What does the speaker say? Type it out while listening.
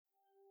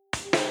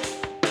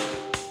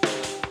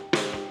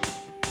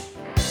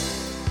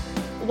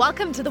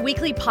Welcome to the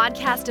weekly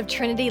podcast of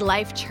Trinity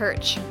Life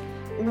Church.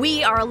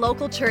 We are a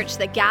local church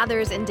that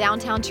gathers in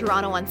downtown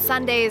Toronto on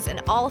Sundays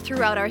and all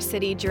throughout our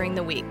city during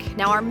the week.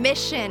 Now, our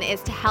mission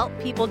is to help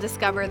people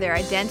discover their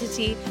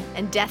identity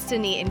and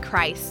destiny in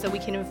Christ so we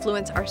can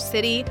influence our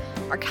city,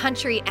 our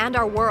country, and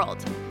our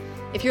world.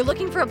 If you're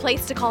looking for a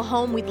place to call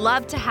home, we'd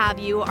love to have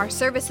you. Our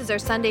services are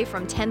Sunday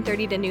from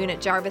 10:30 to noon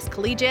at Jarvis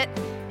Collegiate.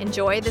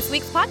 Enjoy this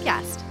week's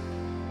podcast.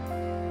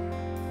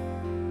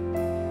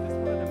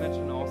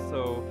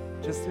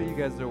 Just so you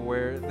guys are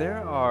aware,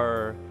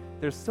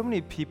 there's so many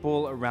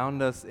people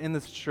around us in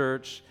this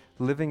church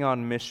living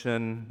on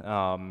mission.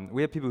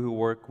 We have people who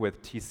work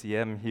with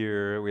TCM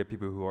here. We have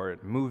people who are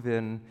at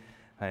Move-In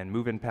and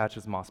Move-In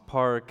Patches, Moss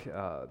Park,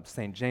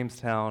 St.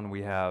 Jamestown.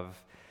 We have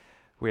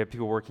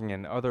people working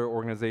in other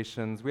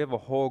organizations. We have a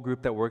whole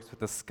group that works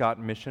with the Scott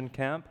Mission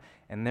Camp,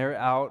 and they're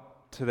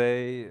out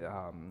today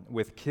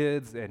with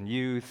kids and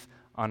youth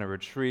on a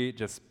retreat,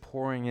 just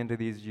pouring into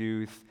these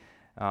youth,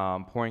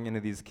 pouring into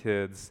these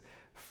kids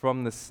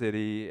from the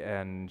city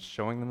and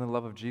showing them the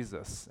love of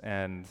Jesus.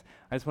 And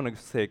I just want to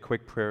say a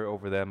quick prayer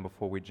over them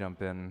before we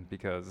jump in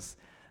because,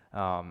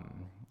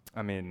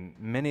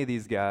 many of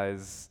these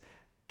guys,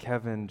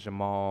 Kevin,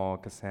 Jamal,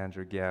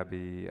 Cassandra,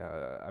 Gabby,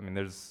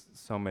 there's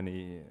so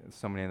many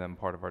of them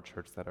part of our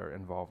church that are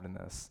involved in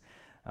this.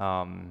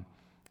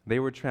 They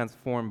were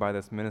transformed by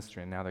this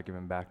ministry, and now they're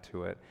giving back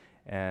to it.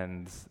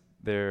 And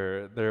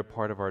they're a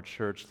part of our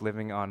church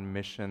living on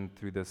mission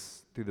through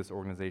this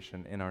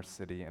organization in our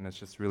city, and it's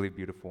just really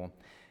beautiful.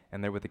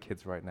 And they're with the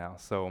kids right now.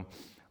 So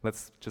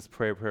let's just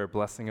pray a prayer of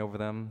blessing over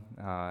them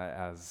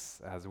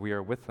as we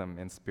are with them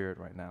in spirit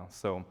right now.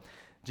 So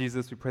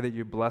Jesus, we pray that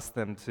you bless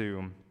them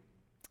to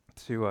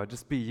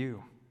just be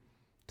you,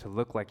 to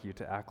look like you,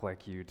 to act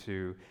like you,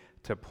 to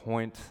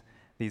point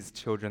these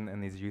children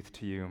and these youth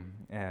to you.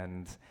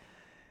 And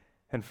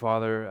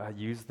Father,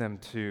 use them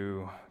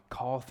to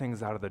call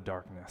things out of the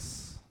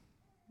darkness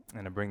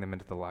and to bring them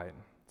into the light.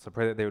 So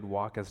pray that they would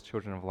walk as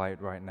children of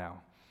light right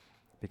now,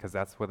 because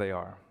that's where they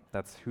are.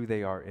 That's who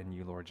they are in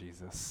you, Lord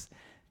Jesus.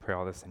 Pray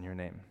all this in your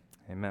name.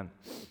 Amen.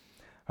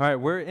 All right,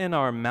 we're in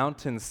our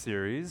mountain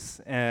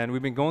series, and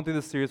we've been going through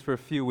this series for a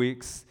few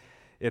weeks.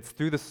 It's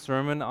through the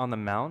Sermon on the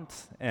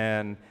Mount,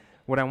 and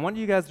what I want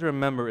you guys to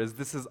remember is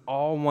this is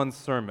all one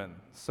sermon.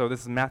 So this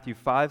is Matthew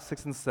 5,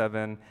 6, and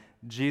 7.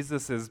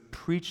 Jesus is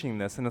preaching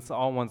this, and it's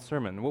all one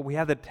sermon. What we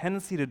have the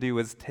tendency to do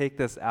is take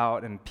this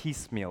out and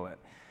piecemeal it.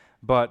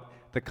 But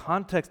the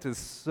context is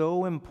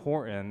so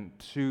important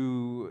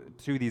to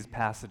these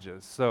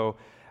passages. So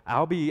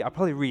I'll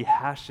probably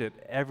rehash it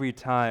every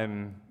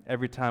time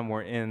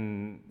we're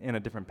in a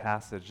different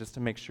passage, just to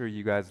make sure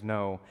you guys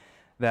know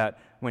that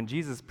when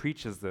Jesus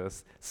preaches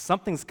this,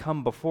 something's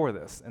come before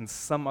this, and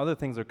some other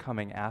things are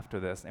coming after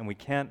this, and we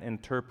can't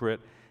interpret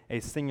a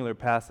singular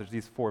passage,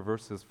 these 4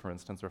 verses, for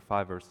instance, or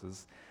 5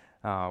 verses,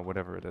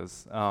 whatever it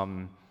is,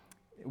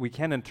 we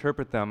can't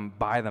interpret them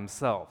by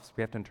themselves.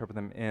 We have to interpret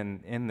them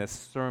in this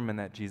sermon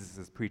that Jesus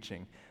is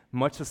preaching.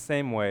 Much the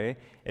same way,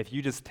 if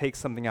you just take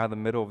something out of the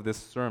middle of this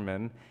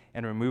sermon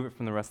and remove it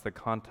from the rest of the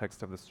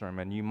context of the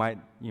sermon, you might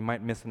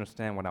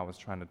misunderstand what I was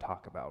trying to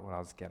talk about, what I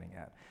was getting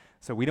at.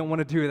 So we don't want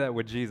to do that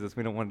with Jesus.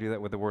 We don't want to do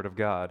that with the Word of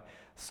God.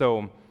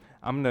 So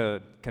I'm going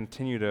to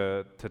continue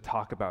to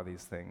talk about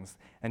these things.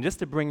 And just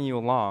to bring you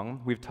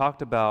along, we've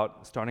talked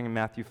about, starting in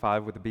Matthew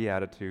 5 with the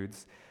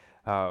Beatitudes,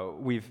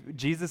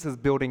 Jesus is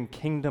building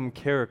kingdom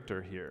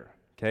character here.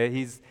 Okay,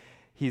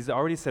 He's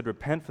already said,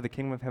 repent for the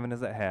kingdom of heaven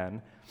is at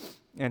hand,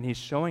 and he's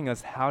showing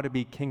us how to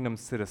be kingdom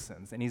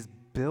citizens, and he's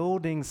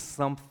building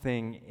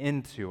something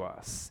into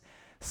us,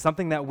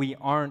 something that we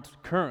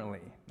aren't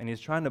currently, and he's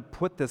trying to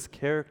put this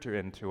character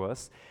into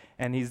us.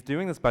 And he's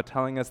doing this by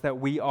telling us that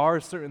we are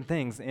certain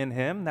things in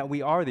him, that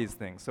we are these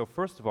things. So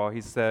first of all, he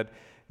said,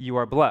 you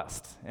are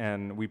blessed,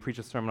 and we preach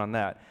a sermon on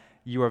that.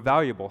 You are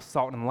valuable,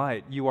 salt and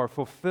light. You are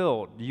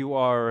fulfilled. You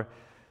are,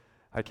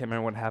 I can't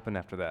remember what happened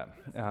after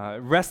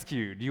that.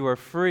 Rescued. You are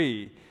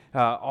free.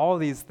 All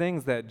these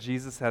things that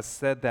Jesus has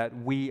said that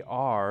we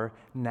are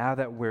now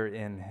that we're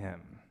in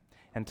him.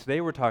 And today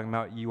we're talking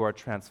about you are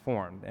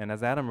transformed. And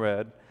as Adam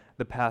read,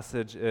 the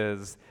passage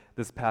is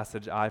this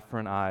passage, eye for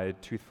an eye,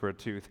 tooth for a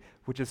tooth,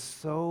 which is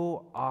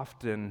so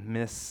often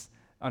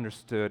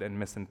misunderstood and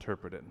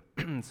misinterpreted.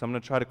 So I'm going to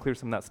try to clear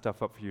some of that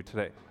stuff up for you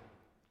today.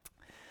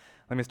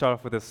 Let me start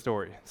off with this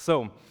story.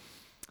 So,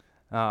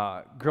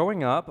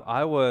 growing up,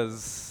 I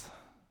was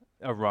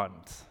a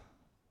runt.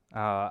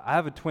 I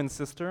have a twin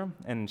sister,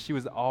 and she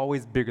was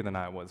always bigger than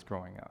I was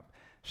growing up.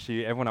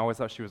 Everyone always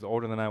thought she was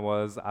older than I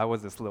was. I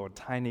was this little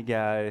tiny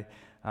guy.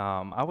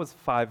 I was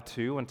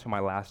 5'2" until my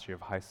last year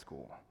of high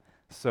school.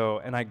 So,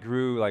 and I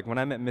grew, when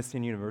I met Missy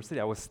in university,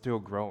 I was still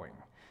growing.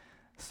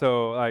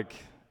 So,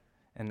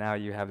 and now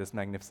you have this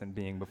magnificent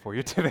being before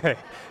you today.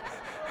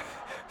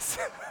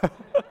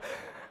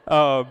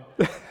 But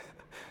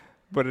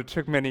it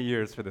took many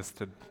years for this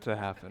to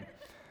happen.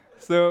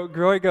 So,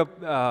 growing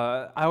up,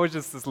 I was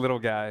just this little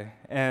guy,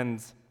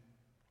 and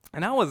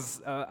I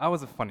was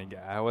a funny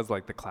guy. I was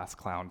like the class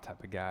clown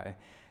type of guy.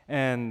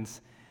 And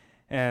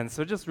And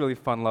so just really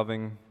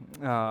fun-loving.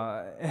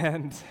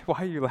 And why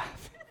are you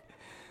laughing?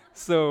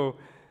 So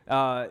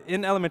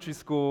in elementary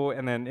school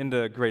and then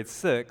into grade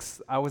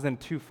 6, I was in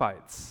 2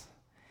 fights.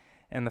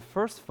 And the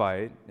first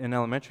fight in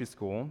elementary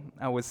school,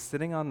 I was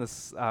sitting on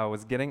this,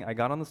 I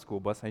got on the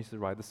school bus. I used to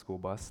ride the school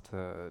bus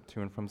to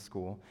and from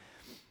school.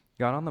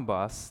 Got on the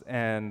bus,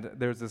 and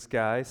there's this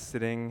guy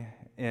sitting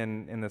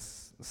in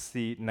this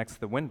seat next to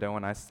the window,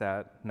 and I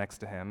sat next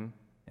to him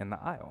in the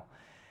aisle.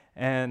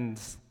 And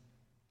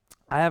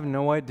I have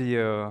no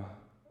idea,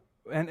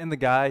 and the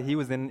guy, he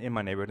was in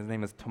my neighborhood. His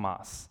name is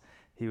Tomas.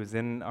 He was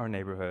in our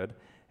neighborhood,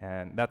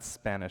 and that's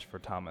Spanish for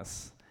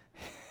Thomas.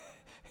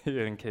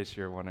 In case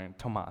you're wondering,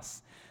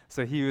 Tomas.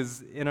 So he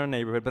was in our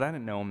neighborhood, but I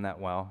didn't know him that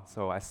well.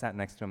 So I sat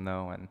next to him,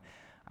 though, and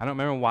I don't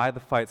remember why the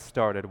fight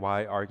started,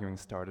 why arguing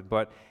started,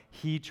 but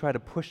he tried to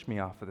push me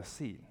off of the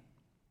seat.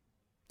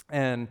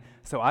 And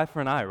so eye for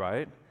an eye,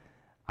 right?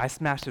 I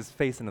smashed his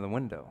face into the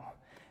window.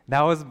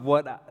 That was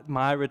what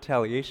my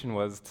retaliation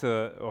was he's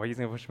going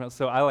to push me out.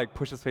 So I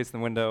pushed his face in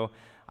the window.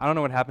 I don't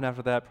know what happened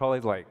after that,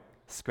 probably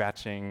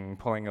scratching,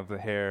 pulling of the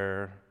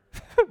hair,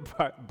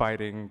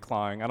 biting,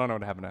 clawing. I don't know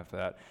what happened after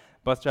that.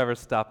 Bus driver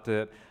stopped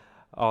it,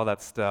 all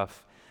that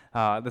stuff.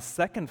 The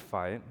second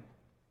fight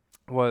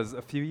was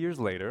a few years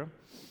later,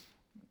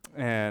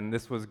 and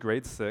this was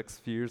grade 6,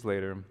 a few years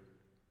later,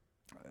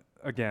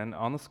 again,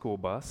 on the school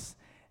bus,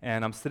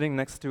 and I'm sitting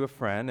next to a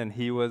friend, and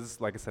he was,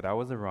 like I said, I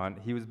was a runt.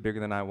 He was bigger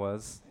than I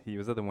was. He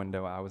was at the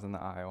window. I was in the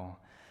aisle.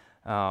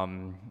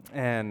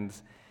 And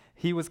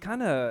he was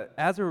kind of,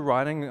 as we were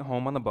riding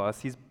home on the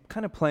bus, he's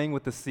kind of playing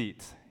with the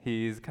seat.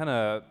 He's kind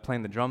of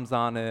playing the drums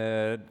on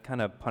it,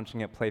 kind of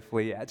punching it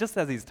playfully, just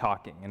as he's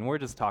talking. And we're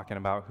just talking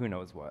about who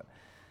knows what.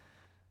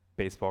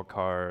 Baseball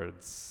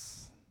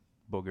cards,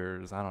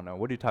 boogers, I don't know.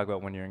 What do you talk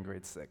about when you're in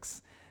grade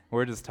 6?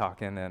 We're just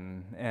talking,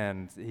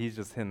 and he's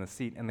just hitting the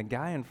seat. And the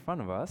guy in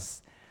front of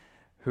us,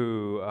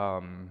 who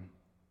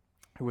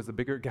was a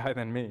bigger guy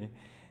than me,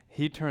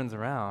 he turns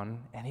around,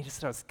 and he just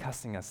starts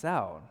cussing us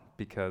out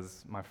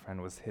because my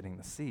friend was hitting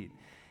the seat.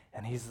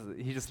 And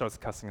he just starts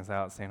cussing us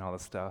out, saying all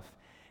this stuff.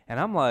 And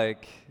I'm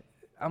like,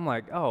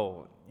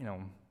 oh,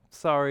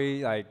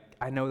 sorry.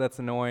 I know that's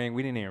annoying.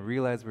 We didn't even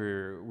realize we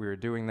were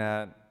doing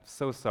that.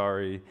 So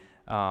sorry. It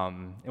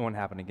won't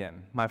happen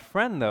again. My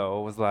friend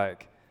though was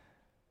like,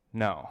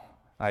 no,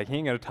 he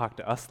ain't gonna talk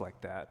to us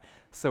like that.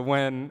 So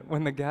when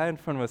the guy in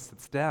front of us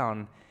sits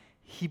down,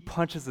 he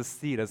punches the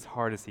seat as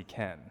hard as he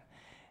can,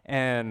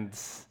 and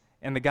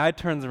the guy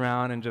turns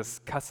around and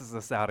just cusses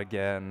us out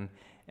again.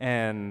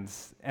 And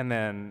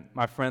then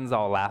my friend's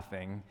all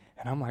laughing.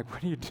 And I'm like,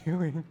 what are you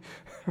doing?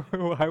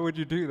 Why would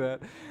you do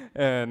that?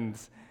 And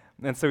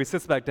so he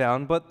sits back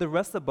down, but the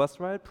rest of the bus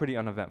ride, pretty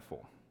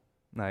uneventful.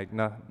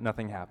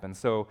 Nothing happened.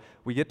 So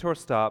we get to our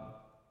stop,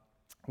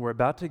 we're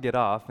about to get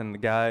off, and the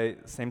guy,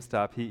 same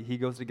stop, he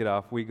goes to get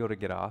off, we go to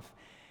get off,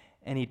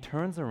 and he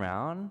turns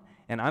around,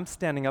 and I'm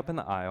standing up in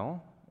the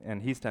aisle,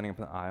 and he's standing up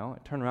in the aisle.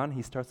 I turn around, and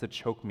he starts to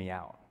choke me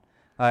out.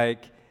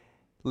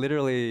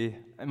 Literally,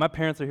 and my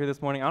parents are here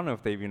this morning, I don't know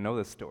if they even know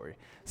this story.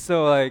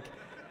 So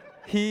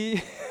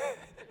he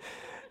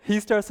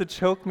starts to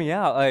choke me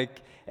out,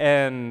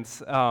 and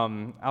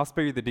I'll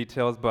spare you the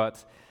details,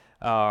 but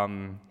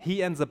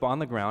he ends up on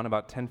the ground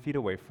about 10 feet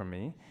away from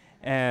me,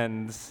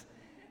 and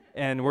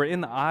we're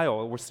in the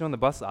aisle, we're still in the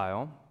bus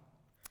aisle,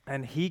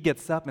 and he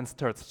gets up and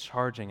starts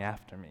charging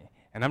after me,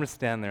 and I'm just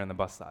standing there in the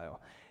bus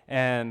aisle,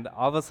 and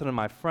all of a sudden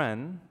my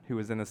friend, who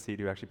was in the seat,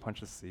 who actually punched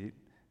the seat,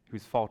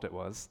 whose fault it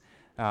was,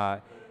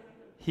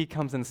 he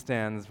comes and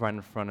stands right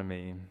in front of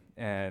me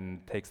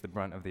and takes the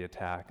brunt of the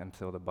attack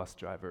until the bus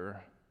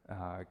driver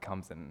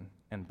comes in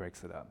and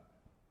breaks it up.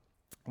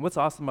 What's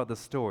awesome about this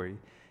story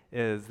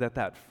is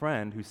that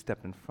friend who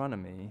stepped in front of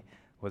me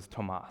was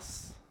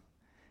Tomas.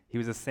 He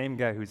was the same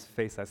guy whose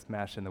face I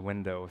smashed in the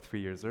window 3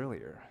 years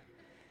earlier.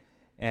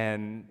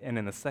 And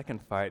in the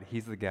second fight,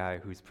 he's the guy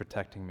who's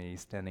protecting me,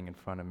 standing in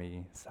front of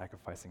me,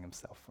 sacrificing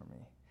himself for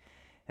me.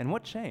 And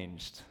what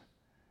changed?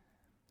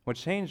 What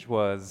changed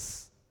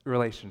was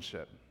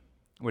relationship.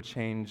 What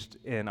changed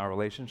in our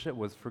relationship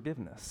was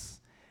forgiveness.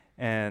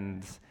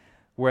 And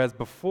whereas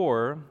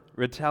before,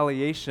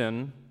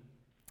 retaliation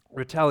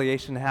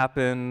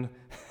happened,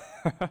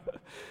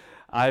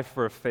 eye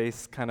for a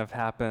face kind of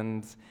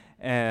happened,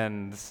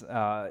 and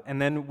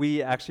then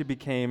we actually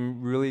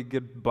became really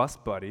good bus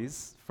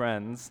buddies,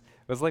 friends.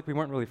 It was like we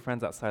weren't really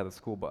friends outside of the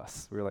school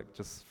bus. We were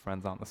just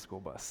friends on the school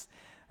bus.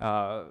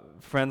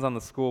 Friends on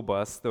the school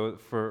bus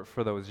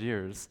for those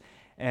years.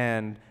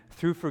 And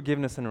through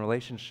forgiveness and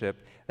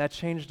relationship, that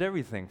changed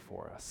everything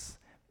for us.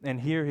 And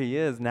here he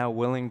is now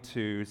willing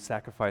to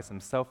sacrifice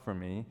himself for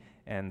me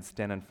and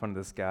stand in front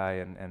of this guy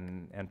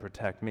and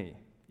protect me,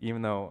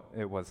 even though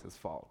it was his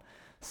fault.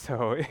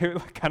 So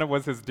it kind of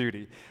was his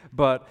duty.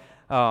 But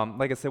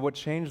like I said, what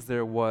changed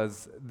there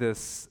was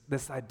this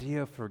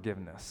idea of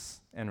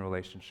forgiveness and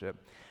relationship.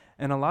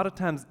 And a lot of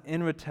times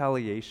in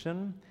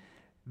retaliation,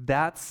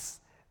 that's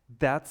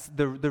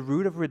the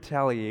root of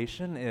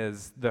retaliation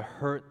is the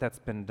hurt that's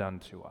been done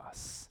to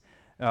us.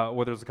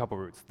 Well, there's a couple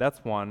roots.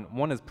 That's one.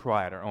 One is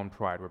pride, our own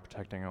pride. We're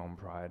protecting our own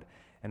pride.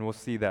 And we'll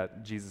see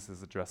that Jesus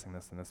is addressing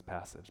this in this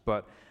passage.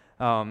 But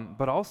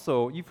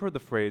also, you've heard the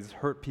phrase,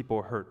 hurt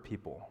people,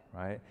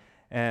 right?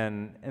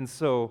 And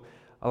so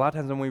a lot of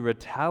times when we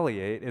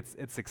retaliate,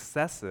 it's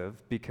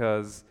excessive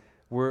because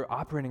we're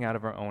operating out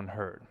of our own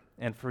hurt.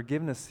 And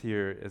forgiveness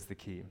here is the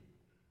key.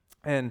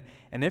 And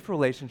if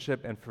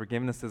relationship and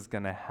forgiveness is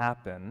going to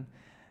happen,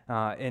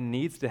 it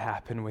needs to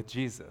happen with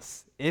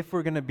Jesus. If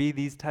we're going to be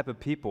these type of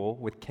people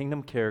with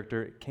kingdom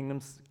character,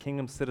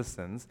 kingdom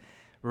citizens,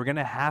 we're going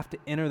to have to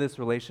enter this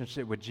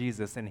relationship with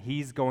Jesus, and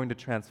he's going to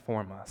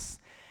transform us.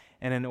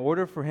 And in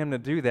order for him to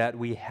do that,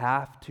 we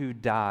have to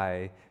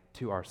die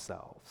to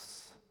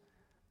ourselves.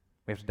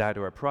 We have to die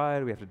to our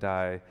pride. We have to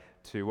die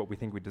to what we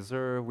think we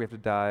deserve. We have to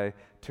die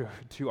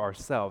to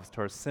ourselves,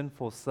 to our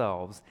sinful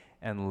selves,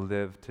 and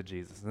live to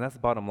Jesus. And that's the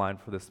bottom line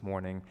for this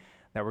morning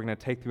that we're going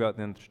to take throughout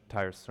the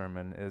entire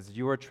sermon is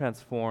you are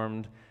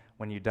transformed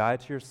when you die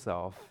to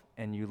yourself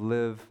and you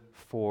live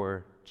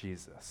for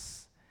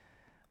Jesus.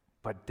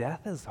 But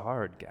death is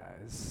hard,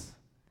 guys.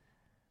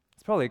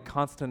 It's probably a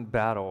constant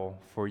battle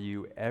for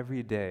you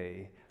every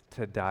day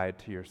to die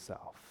to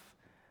yourself,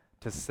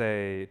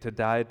 to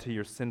die to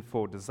your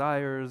sinful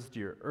desires, to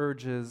your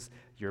urges,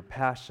 your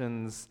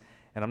passions.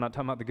 And I'm not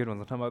talking about the good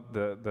ones, I'm talking about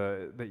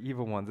the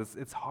evil ones.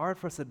 It's hard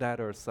for us to die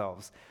to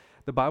ourselves.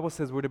 The Bible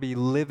says we're to be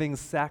living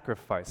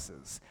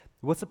sacrifices.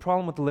 What's the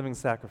problem with the living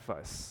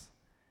sacrifice?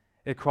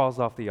 It crawls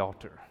off the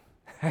altar.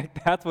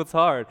 That's what's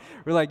hard.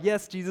 We're like,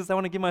 yes, Jesus, I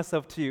want to give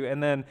myself to you.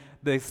 And then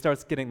the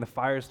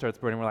fire starts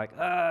burning. We're like,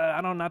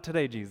 I don't, not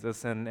today,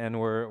 Jesus. And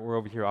we're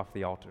over here off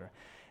the altar.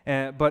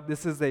 But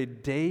this is a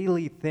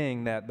daily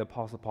thing that the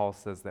Apostle Paul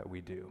says that we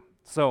do.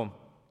 So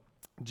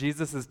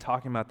Jesus is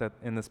talking about that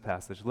in this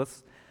passage.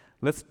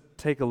 Let's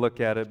take a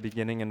look at it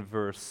beginning in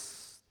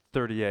verse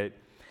 38.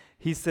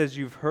 He says,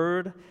 you've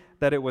heard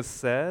that it was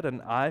said, an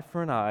eye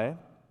for an eye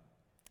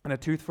and a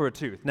tooth for a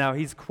tooth. Now,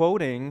 he's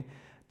quoting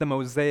the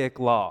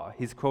Mosaic law.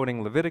 He's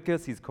quoting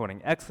Leviticus, he's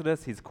quoting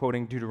Exodus, he's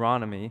quoting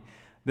Deuteronomy.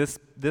 This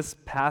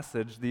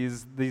passage,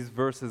 these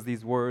verses,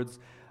 these words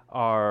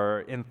are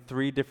in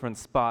 3 different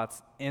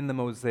spots in the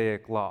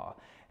Mosaic law.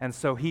 And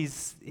so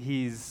he's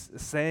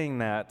saying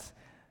that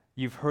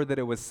you've heard that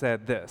it was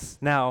said this.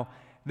 Now,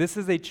 this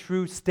is a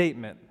true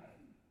statement,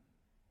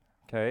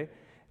 okay?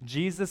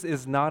 Jesus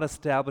is not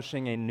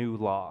establishing a new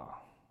law.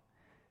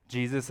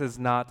 Jesus is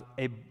not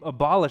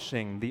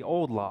abolishing the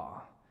old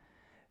law.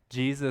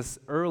 Jesus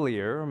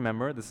earlier,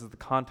 remember, this is the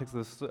context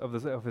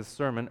of his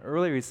sermon,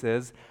 earlier he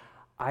says,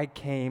 I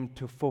came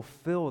to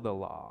fulfill the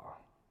law.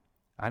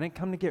 I didn't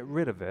come to get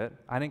rid of it.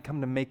 I didn't come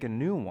to make a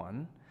new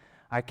one.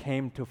 I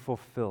came to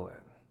fulfill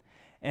it.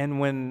 And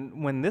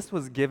when this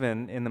was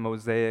given in the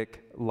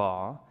Mosaic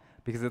law,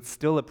 because it's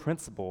still a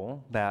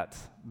principle that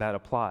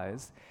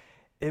applies,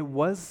 it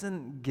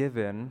wasn't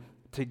given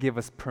to give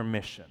us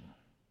permission.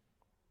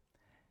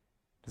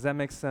 Does that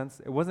make sense?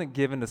 It wasn't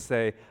given to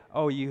say,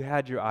 oh, you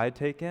had your eye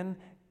taken,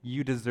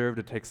 you deserve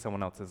to take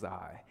someone else's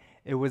eye.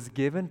 It was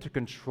given to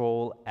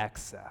control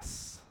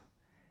excess.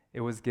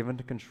 It was given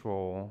to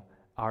control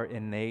our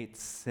innate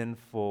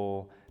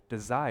sinful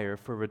desire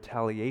for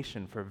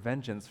retaliation, for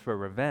vengeance, for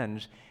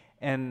revenge.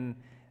 And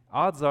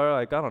odds are,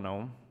 I don't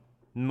know,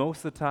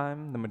 most of the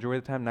time, the majority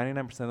of the time,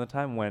 99% of the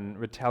time, when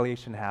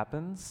retaliation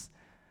happens,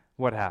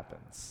 what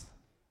happens?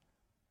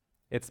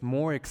 It's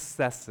more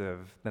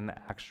excessive than the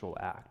actual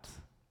act.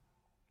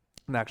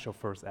 The actual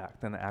first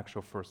act, than the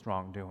actual first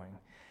wrongdoing.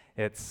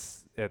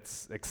 It's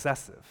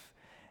excessive.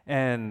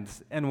 And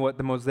what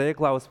the Mosaic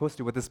law was supposed to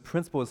do, what this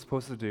principle is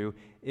supposed to do,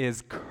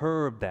 is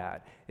curb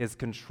that, is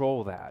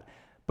control that.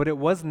 But it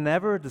was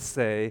never to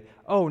say,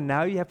 oh,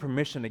 now you have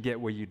permission to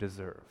get what you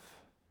deserve.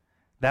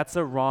 That's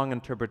a wrong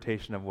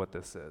interpretation of what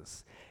this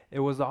is. It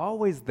was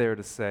always there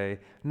to say,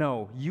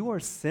 no, you are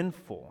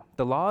sinful.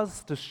 The law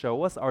is to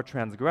show us our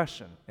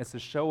transgression. It's to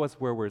show us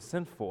where we're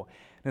sinful.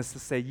 And it's to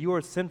say, you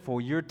are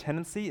sinful. Your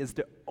tendency is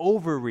to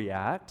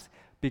overreact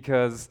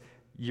because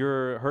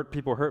hurt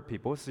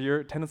people. So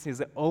your tendency is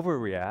to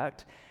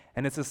overreact.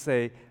 And it's to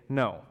say,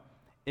 no,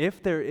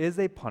 if there is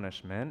a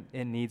punishment,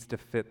 it needs to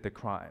fit the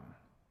crime.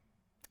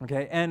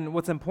 Okay, and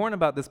what's important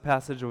about this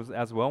passage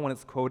as well, when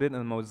it's quoted in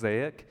the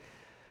Mosaic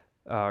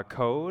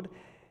code,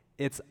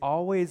 it's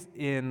always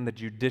in the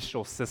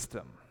judicial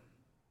system.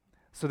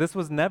 So this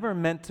was never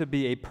meant to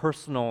be a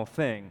personal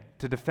thing,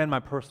 to defend my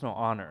personal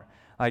honor.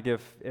 Like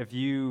if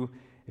you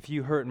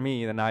hurt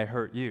me, then I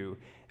hurt you.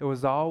 It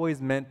was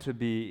always meant to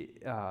be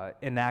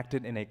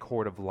enacted in a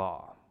court of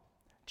law,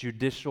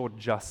 judicial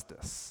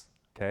justice.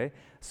 Okay,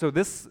 so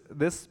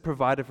this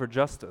provided for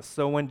justice.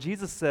 So when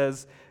Jesus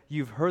says,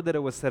 "You've heard that it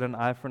was said, an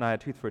eye for an eye, a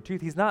tooth for a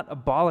tooth," he's not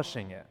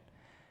abolishing it.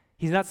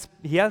 He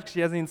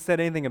actually hasn't even said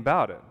anything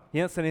about it. He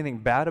hasn't said anything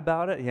bad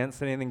about it. He hasn't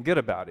said anything good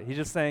about it. He's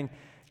just saying,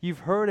 "You've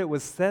heard it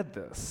was said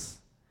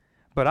this,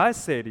 but I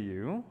say to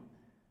you."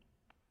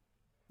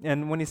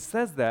 And when he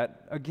says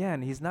that,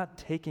 again, he's not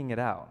taking it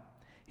out.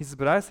 He says,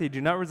 "But I say, do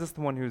not resist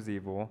the one who is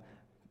evil."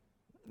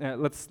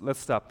 Let's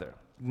stop there.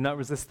 Do not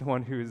resist the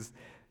one who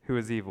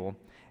is evil.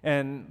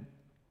 And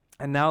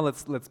now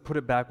let's put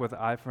it back with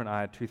eye for an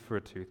eye, tooth for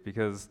a tooth,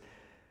 because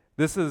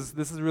this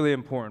is really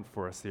important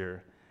for us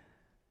here.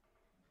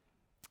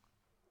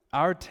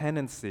 Our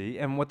tendency,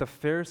 and what the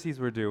Pharisees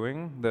were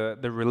doing,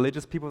 the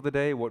religious people of the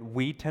day, what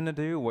we tend to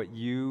do, what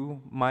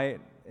you might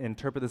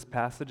interpret this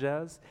passage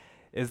as,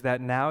 is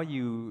that now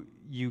you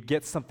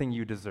get something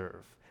you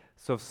deserve.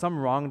 So if some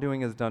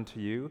wrongdoing is done to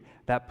you,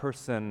 that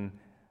person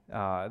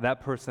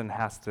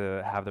has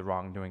to have the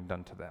wrongdoing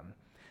done to them.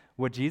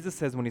 What Jesus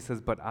says when he says,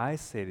 "But I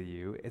say to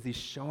you," is he's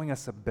showing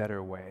us a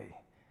better way.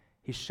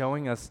 He's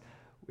showing us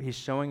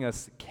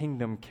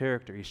kingdom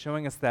character. He's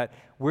showing us that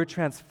we're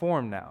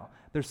transformed now.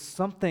 There's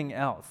something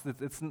else.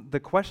 The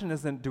question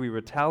isn't do we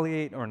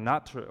retaliate or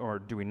not, or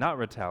do we not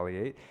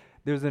retaliate?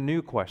 There's a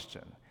new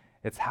question.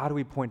 It's how do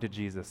we point to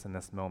Jesus in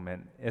this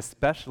moment,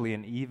 especially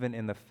and even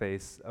in the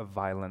face of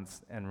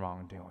violence and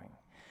wrongdoing.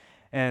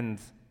 And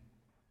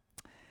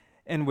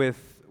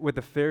with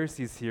the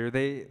Pharisees here,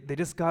 they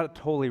just got it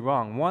totally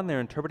wrong. One,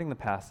 they're interpreting the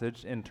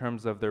passage in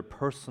terms of their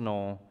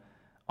personal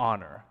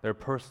honor, their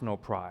personal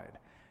pride.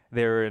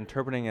 They're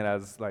interpreting it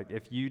as like,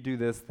 if you do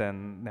this,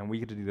 then we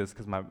get to do this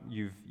because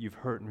you've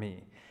hurt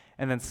me.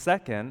 And then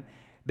second,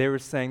 they were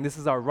saying, this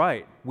is our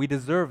right. We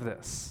deserve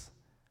this.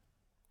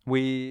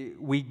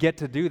 We get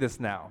to do this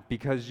now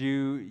because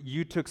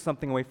you took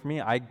something away from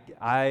me.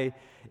 I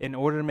in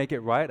order to make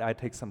it right, I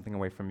take something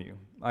away from you.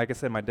 Like I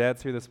said, my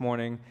dad's here this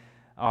morning.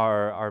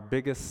 One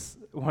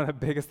of the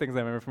biggest things I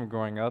remember from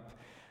growing up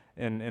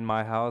in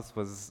my house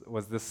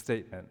was this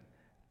statement: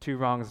 2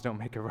 wrongs don't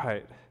make it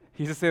right.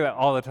 He used to say that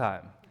all the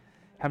time.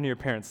 How many of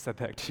your parents said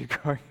that to you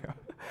growing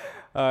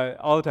up?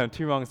 All the time,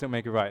 2 wrongs don't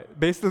make it right.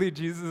 Basically,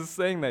 Jesus is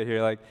saying that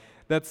here. Like,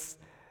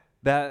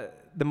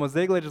 the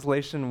Mosaic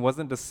legislation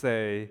wasn't to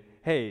say,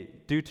 hey,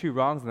 do 2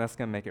 wrongs and that's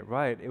going to make it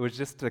right. It was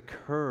just to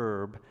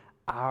curb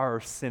our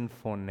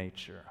sinful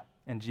nature.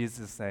 And Jesus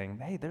is saying,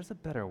 hey, there's a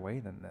better way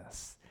than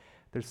this.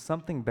 There's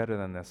something better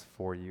than this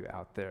for you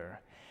out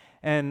there.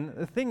 And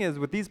the thing is,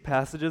 with these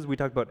passages, we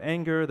talk about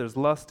anger, there's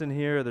lust in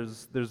here,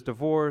 there's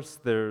divorce,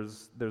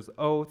 there's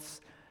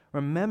oaths.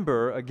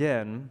 Remember,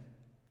 again,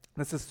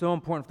 this is so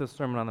important for the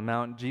Sermon on the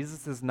Mount,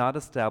 Jesus is not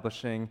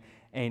establishing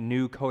a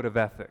new code of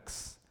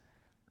ethics.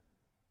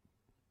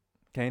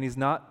 Okay, and he's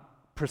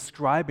not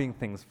prescribing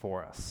things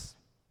for us.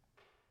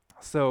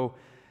 So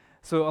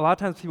a lot of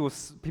times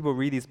people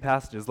read these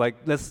passages, like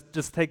let's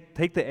just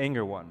take the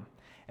anger one.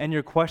 And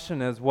your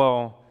question is,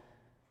 well,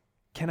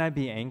 can I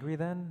be angry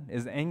then?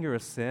 Is anger a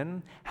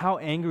sin? How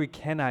angry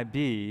can I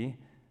be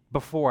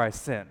before I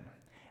sin?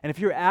 And if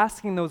you're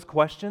asking those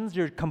questions,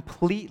 you're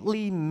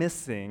completely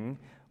missing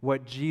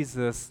what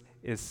Jesus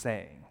is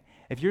saying.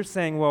 If you're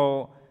saying,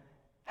 well,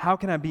 how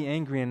can I be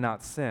angry and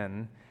not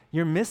sin?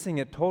 You're missing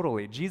it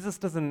totally. Jesus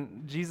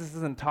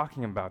isn't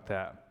talking about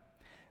that.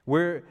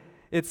 What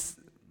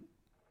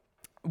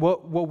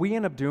we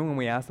end up doing when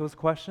we ask those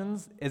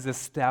questions is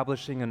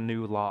establishing a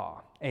new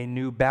law, a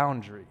new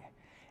boundary.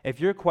 If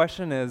your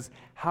question is,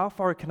 how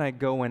far can I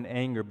go in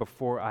anger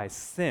before I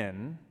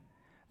sin,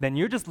 then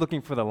you're just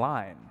looking for the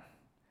line.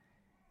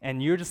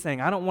 And you're just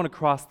saying, I don't want to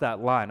cross that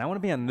line. I want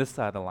to be on this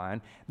side of the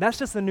line. That's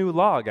just a new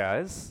law,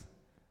 guys.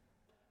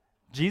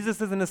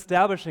 Jesus isn't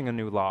establishing a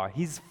new law.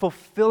 He's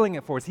fulfilling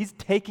it for us. He's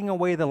taking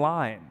away the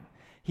line.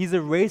 He's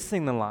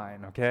erasing the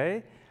line,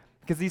 okay?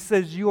 Because he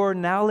says you are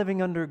now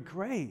living under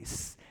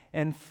grace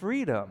and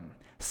freedom.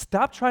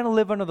 Stop trying to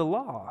live under the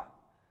law.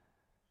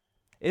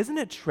 Isn't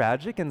it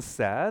tragic and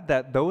sad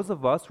that those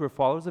of us who are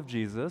followers of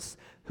Jesus,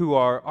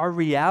 our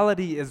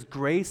reality is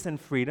grace and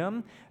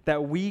freedom,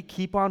 that we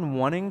keep on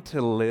wanting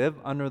to live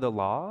under the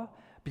law?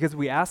 Because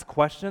we ask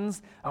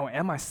questions, oh,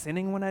 am I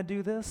sinning when I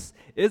do this?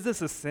 Is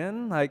this a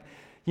sin? Like,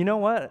 you know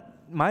what?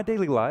 My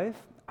daily life,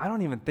 I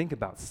don't even think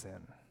about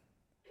sin.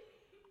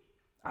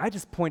 I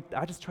just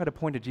try to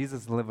point to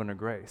Jesus and live under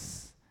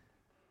grace.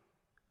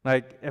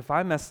 Like, if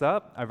I mess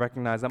up, I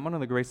recognize I'm under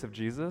the grace of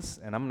Jesus,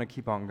 and I'm going to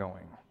keep on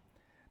going.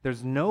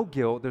 There's no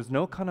guilt, there's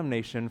no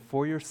condemnation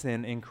for your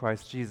sin in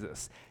Christ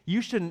Jesus.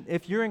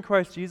 If you're in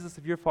Christ Jesus,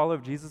 if you're a follower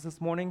of Jesus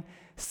this morning,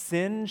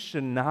 sin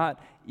should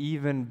not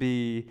even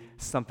be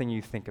something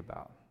you think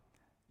about.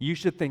 You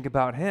should think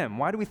about Him.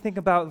 Why do we think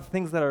about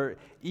things that are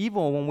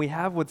evil when we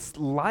have what's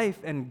life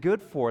and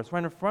good for us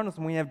right in front of us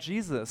when we have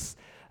Jesus?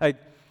 Like,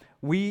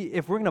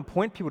 if we're going to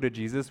point people to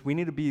Jesus, we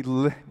need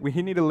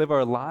to live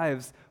our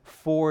lives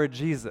for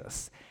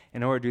Jesus.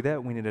 In order to do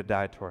that, we need to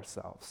die to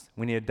ourselves.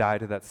 We need to die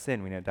to that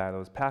sin. We need to die to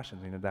those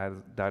passions. We need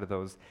to die to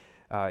those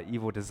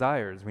evil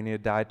desires. We need to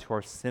die to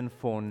our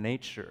sinful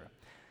nature.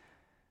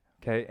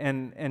 Okay,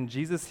 and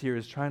Jesus here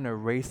is trying to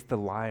erase the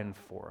line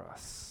for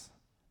us.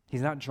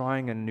 He's not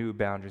drawing a new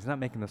boundary. He's not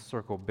making the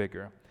circle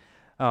bigger.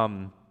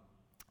 I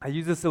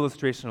use this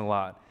illustration a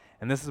lot,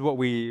 and this is what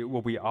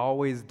we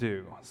always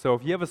do. So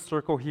if you have a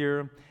circle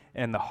here,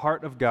 and the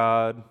heart of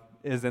God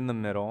is in the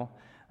middle,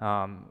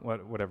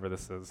 whatever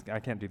this is. I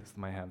can't do this with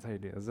my hands. How do you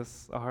do it? Is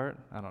this a heart?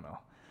 I don't know.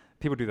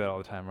 People do that all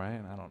the time, right?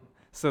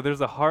 So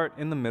there's a heart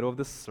in the middle of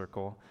this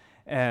circle,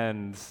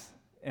 and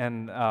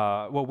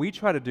what we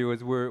try to do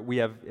is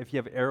if you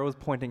have arrows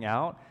pointing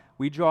out,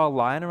 we draw a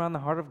line around the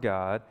heart of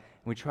God,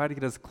 and we try to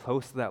get as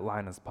close to that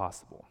line as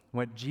possible.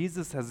 What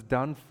Jesus has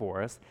done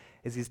for us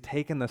is he's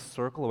taken the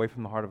circle away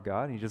from the heart of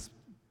God, and he just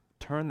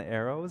turned the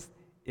arrows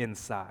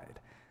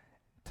inside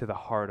to the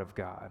heart of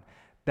God.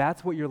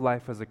 That's what your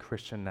life as a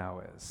Christian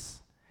now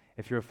is.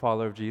 If you're a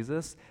follower of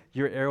Jesus,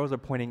 your arrows are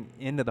pointing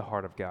into the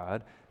heart of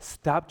God.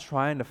 Stop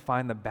trying to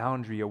find the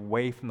boundary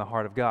away from the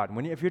heart of God.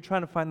 If you're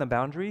trying to find the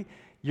boundary,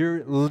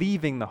 you're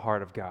leaving the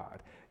heart of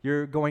God.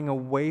 You're going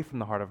away from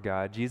the heart of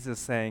God. Jesus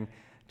is saying,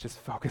 just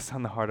focus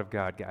on the heart of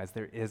God, guys.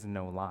 There is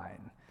no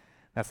line.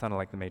 That sounded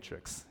like the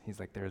Matrix. He's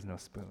like, there is no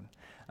spoon.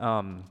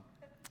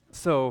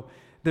 So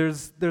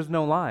there's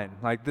no line.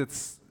 Like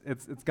it's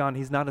gone.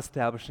 He's not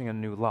establishing a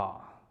new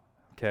law,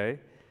 okay?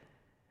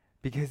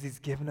 Because he's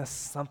given us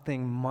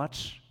something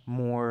much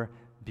more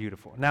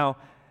beautiful. Now,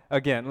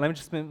 again,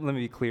 let me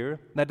be clear.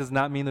 That does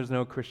not mean there's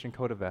no Christian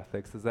code of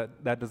ethics.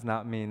 That does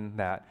not mean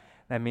that.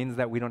 That means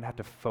that we don't have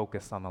to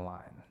focus on the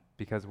line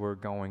because we're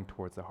going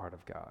towards the heart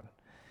of God.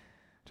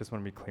 Just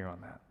want to be clear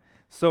on that.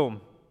 So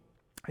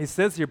he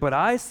says here, but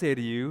I say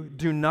to you,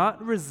 do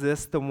not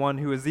resist the one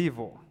who is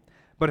evil.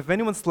 But if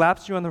anyone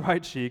slaps you on the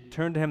right cheek,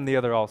 turn to him the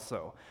other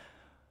also.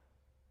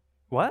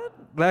 What?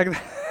 Like,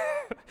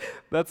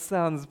 that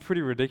sounds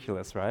pretty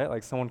ridiculous, right?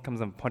 Like someone comes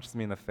and punches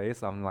me in the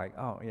face, I'm like,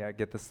 oh yeah,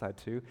 get this side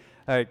too.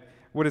 Like,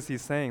 what is he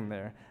saying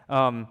there?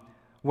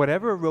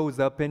 Whatever rose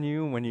up in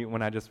you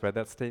when I just read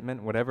that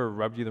statement, whatever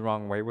rubbed you the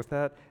wrong way with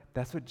that,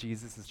 that's what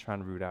Jesus is trying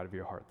to root out of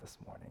your heart this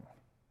morning.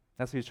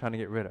 That's what he's trying to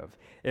get rid of.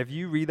 If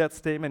you read that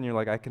statement and you're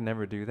like, I can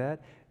never do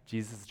that,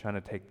 Jesus is trying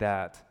to take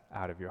that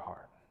out of your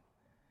heart.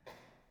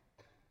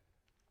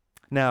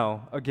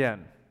 Now,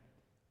 again,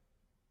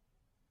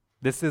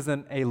 this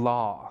isn't a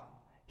law.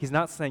 He's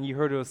not saying you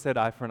heard it was said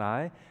eye for an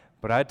eye,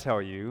 but I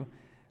tell you,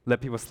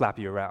 let people slap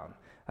you around.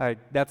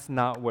 That's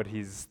not what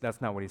he's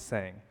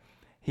saying.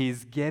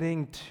 He's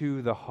getting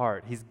to the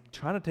heart. He's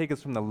trying to take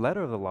us from the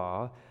letter of the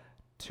law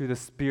to the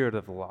spirit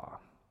of the law.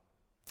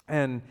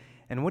 And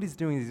what he's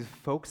doing is he's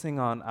focusing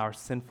on our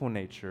sinful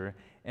nature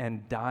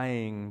and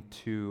dying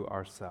to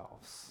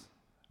ourselves.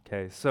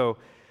 Okay, so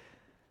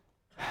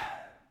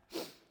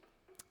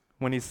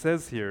when he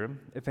says here,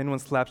 if anyone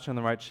slaps you on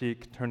the right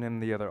cheek, turn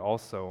him the other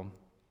also.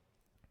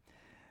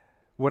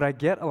 What I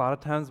get a lot of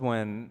times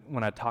when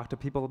I talk to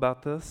people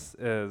about this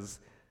is,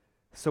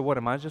 so what,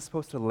 am I just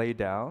supposed to lay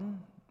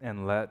down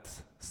and let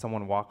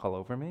someone walk all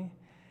over me?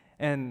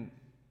 And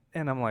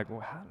I'm like,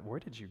 well, where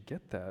did you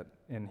get that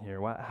in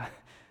here?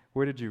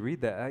 Where did you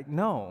read that?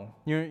 No,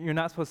 you're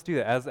not supposed to do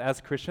that.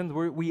 As Christians,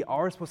 we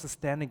are supposed to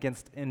stand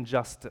against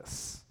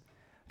injustice.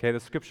 Okay, the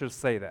scriptures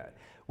say that.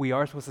 We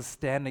are supposed to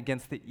stand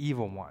against the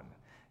evil one.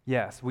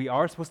 Yes, we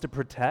are supposed to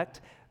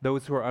protect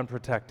those who are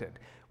unprotected.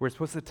 We're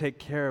supposed to take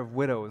care of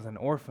widows and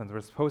orphans.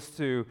 We're supposed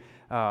to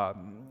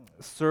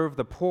serve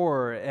the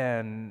poor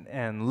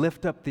and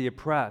lift up the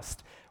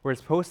oppressed. We're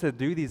supposed to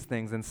do these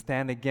things and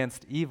stand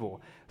against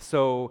evil.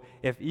 So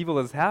if evil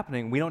is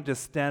happening, we don't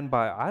just stand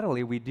by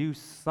idly. We do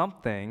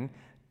something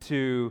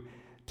to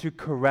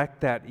correct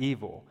that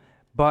evil.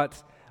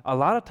 But a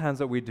lot of times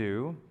what we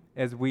do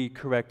is we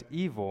correct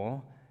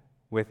evil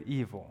with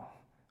evil.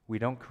 We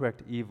don't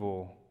correct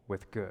evil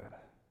with good.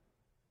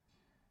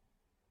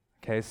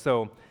 Okay,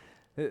 so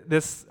I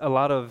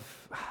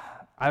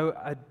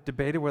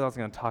debated whether I was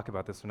going to talk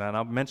about this or not, and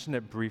I'll mention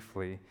it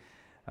briefly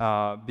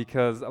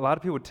because a lot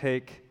of people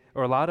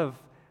a lot of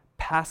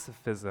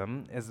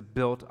pacifism is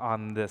built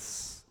on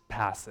this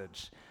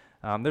passage.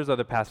 There's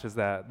other passages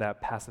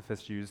that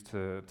pacifists use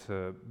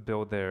to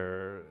build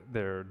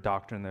their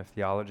doctrine, their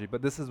theology,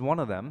 but this is one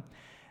of them.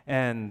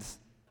 And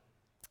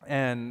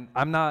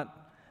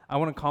I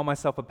want to call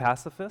myself a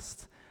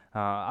pacifist.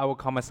 I will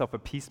call myself a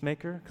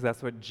peacemaker because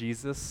that's what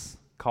Jesus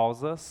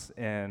calls us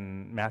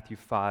in Matthew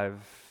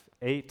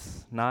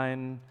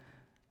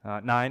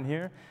 5:9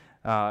 here,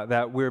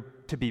 that we're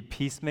to be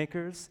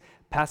peacemakers.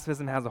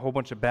 Pacifism has a whole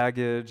bunch of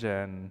baggage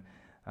and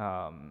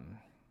has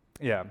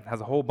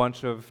a whole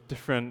bunch of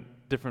different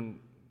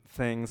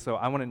things. So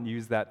I wouldn't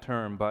use that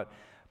term, but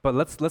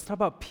let's talk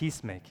about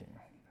peacemaking.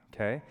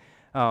 Okay,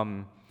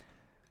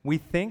 we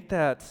think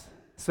that.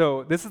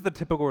 So this is the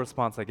typical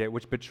response I get,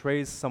 which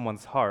betrays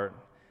someone's heart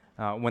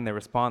when they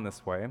respond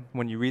this way.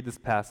 When you read this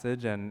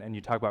passage and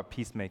you talk about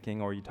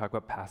peacemaking or you talk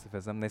about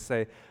pacifism, they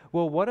say,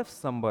 well, what if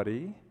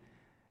somebody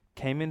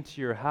came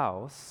into your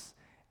house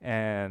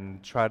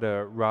and tried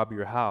to rob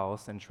your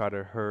house and try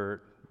to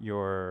hurt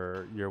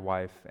your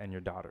wife and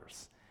your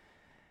daughters?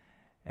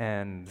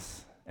 And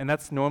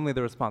that's normally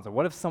the response.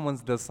 What if someone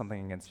does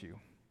something against you?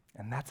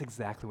 And that's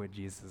exactly what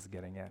Jesus is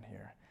getting at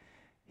here.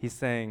 He's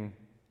saying,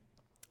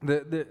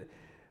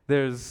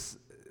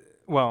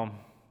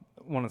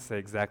 I want to say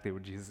exactly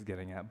what Jesus is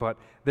getting at, but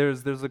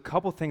there's a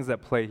couple things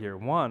that play here.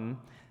 One,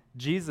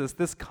 Jesus,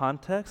 this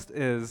context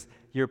is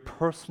your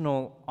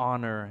personal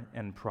honor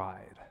and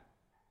pride.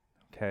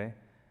 Okay?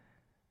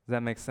 Does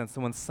that make sense? So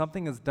when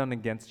something is done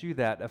against you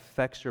that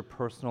affects your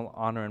personal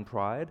honor and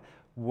pride,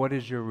 what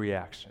is your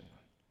reaction?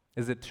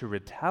 Is it to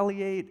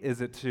retaliate?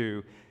 Is it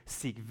to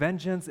seek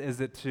vengeance?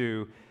 Is it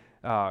to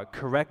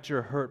correct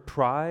your hurt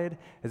pride?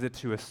 Is it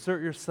to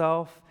assert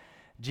yourself?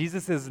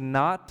 Jesus is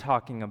not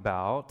talking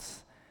about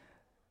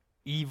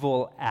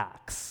evil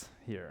acts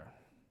here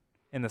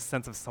in the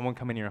sense of someone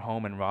coming to your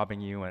home and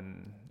robbing you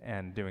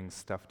and doing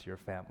stuff to your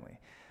family.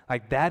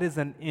 Like, that is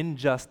an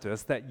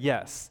injustice that,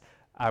 yes,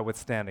 I would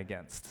stand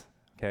against,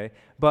 okay?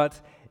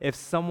 But if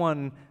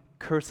someone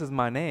curses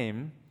my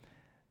name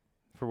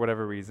for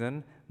whatever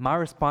reason, my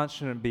response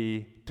shouldn't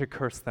be to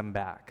curse them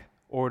back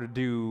or to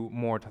do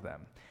more to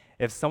them.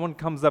 If someone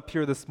comes up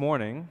here this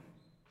morning,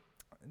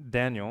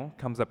 Daniel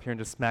comes up here and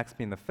just smacks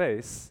me in the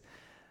face,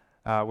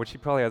 which he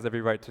probably has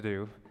every right to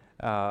do,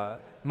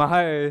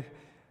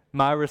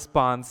 my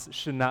response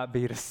should not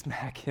be to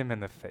smack him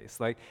in the face,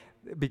 like,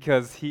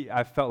 because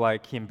I felt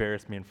like he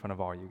embarrassed me in front of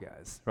all you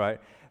guys,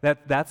 right?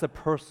 That's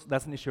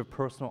an issue of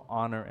personal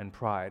honor and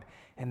pride,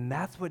 and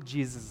that's what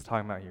Jesus is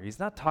talking about here. He's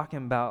not talking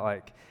about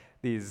like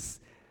these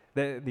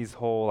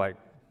whole like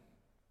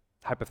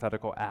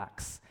hypothetical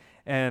acts,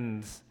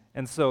 and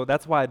so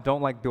that's why I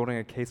don't like building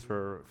a case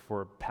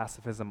for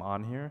pacifism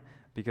on here,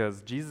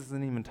 because Jesus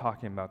isn't even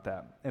talking about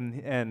that,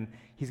 and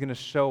he's going to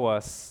show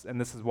us, and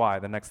this is why,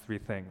 the next three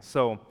things.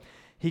 So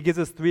he gives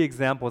us three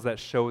examples that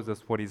shows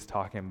us what he's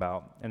talking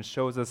about and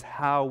shows us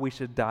how we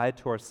should die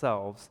to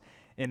ourselves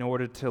in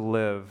order to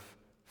live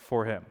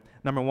for him.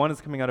 Number one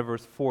is coming out of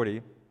verse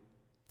 40,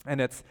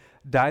 and it's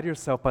die to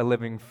yourself by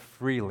living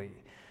freely.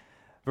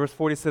 Verse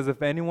 40 says,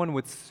 if anyone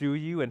would sue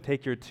you and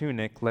take your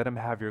tunic, let him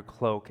have your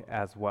cloak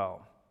as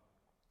well.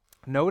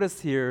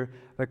 Notice here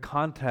the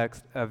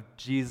context of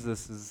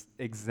Jesus'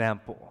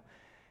 example.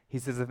 He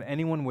says, if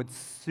anyone would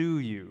sue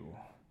you,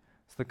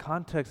 so the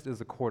context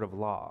is a court of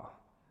law.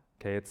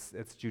 Okay,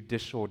 it's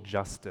judicial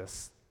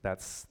justice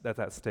that's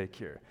at stake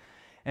here,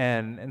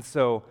 and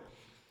so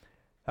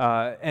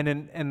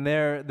and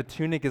there the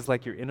tunic is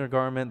like your inner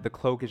garment, the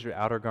cloak is your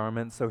outer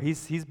garment. So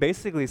he's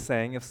basically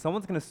saying if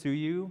someone's going to sue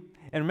you,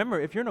 and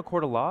remember, if you're in a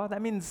court of law,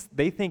 that means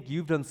they think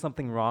you've done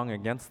something wrong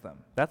against them.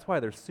 That's why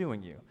they're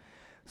suing you.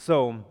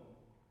 So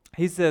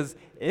he says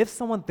if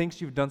someone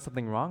thinks you've done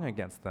something wrong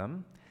against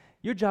them,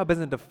 your job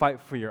isn't to fight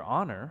for your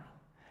honor.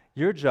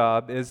 Your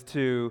job is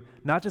to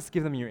not just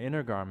give them your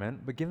inner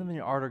garment, but give them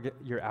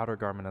your outer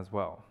garment as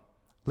well.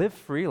 Live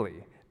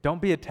freely.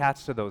 Don't be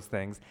attached to those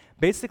things.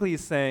 Basically,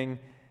 he's saying,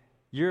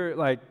 you're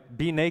like,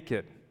 be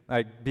naked.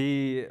 Like,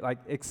 be like,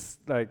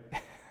 I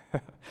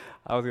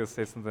was going to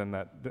say something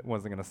that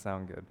wasn't going to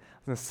sound good.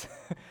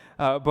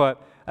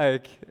 But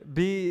like,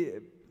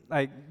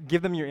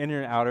 give them your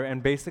inner and outer,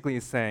 and basically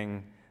he's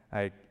saying,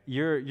 like,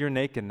 you're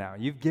naked now.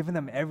 You've given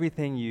them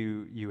everything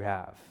you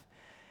have.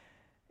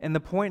 And the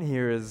point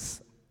here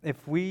is,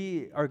 if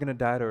we are going to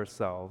die to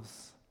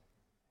ourselves,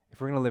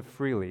 if we're going to live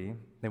freely,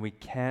 then we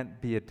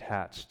can't be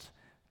attached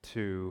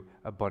to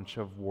a bunch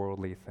of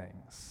worldly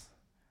things.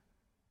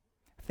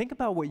 Think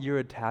about what you're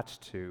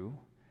attached to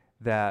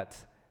that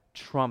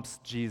trumps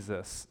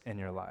Jesus in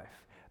your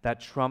life, that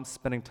trumps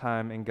spending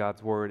time in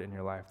God's Word in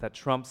your life, that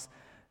trumps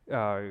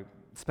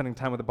spending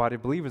time with the body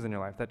of believers in your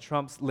life, that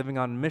trumps living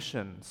on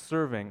mission,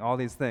 serving, all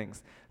these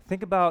things.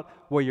 Think about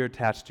what you're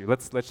attached to.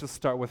 Let's just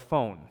start with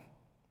phone.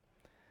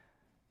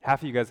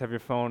 Half of you guys have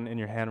your phone in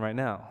your hand right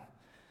now,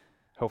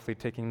 hopefully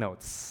taking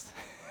notes.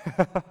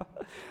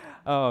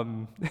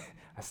 I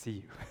see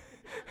you.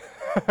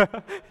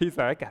 He's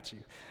like, I got you.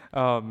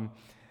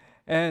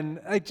 And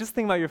just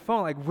think about your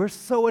phone. Like, we're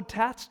so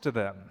attached to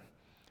them.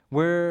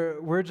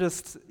 We're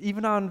just,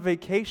 even on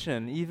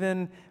vacation,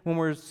 even when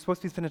we're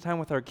supposed to be spending time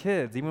with our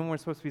kids, even when we're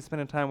supposed to be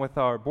spending time with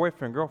our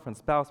boyfriend, girlfriend,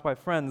 spouse, wife,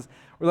 friends,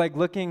 we're like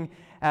looking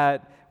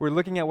at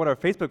what our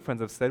Facebook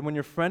friends have said when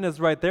your friend is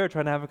right there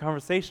trying to have a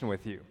conversation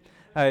with you.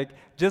 Like,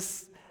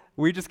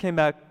 we just came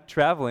back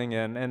traveling,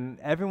 and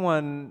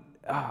everyone,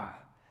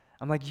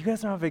 I'm like, you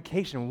guys are on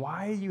vacation.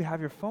 Why do you have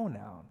your phone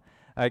out?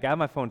 Like, I have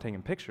my phone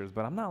taking pictures,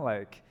 but I'm not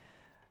like,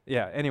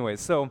 anyway.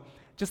 So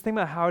just think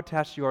about how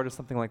attached you are to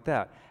something like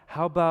that.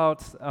 How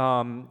about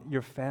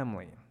your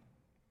family?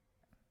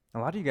 A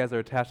lot of you guys are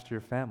attached to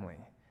your family,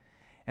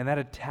 and that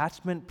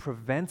attachment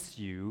prevents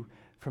you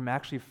from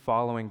actually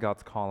following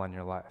God's call on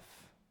your life.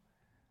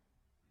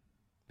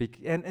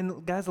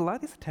 And guys, a lot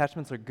of these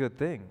attachments are good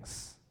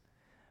things,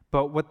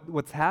 but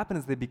what's happened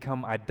is they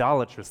become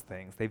idolatrous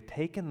things. They've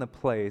taken the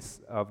place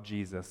of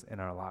Jesus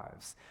in our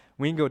lives.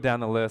 We can go down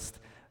the list.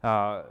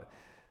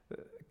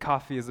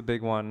 Coffee is a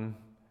big one.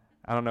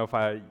 I don't know if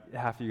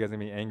half of you guys are going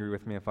to be angry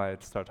with me if I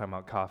start talking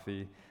about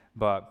coffee,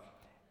 but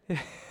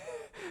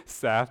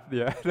Seth,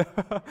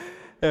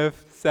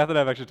 if Seth and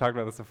I have actually talked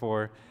about this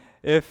before,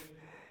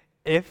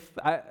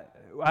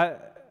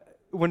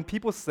 when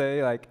people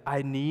say, like,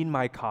 I need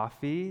my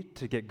coffee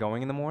to get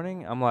going in the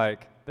morning, I'm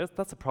like,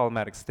 that's a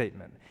problematic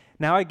statement.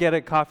 Now I get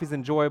it, coffee's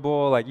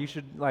enjoyable, like, you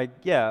should, like,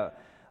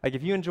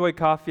 if you enjoy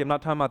coffee, I'm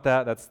not talking about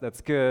that,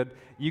 that's good.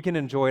 You can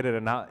enjoy it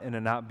and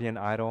not be an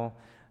idol.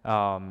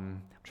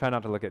 Try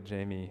not to look at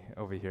Jamie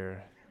over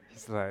here.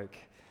 He's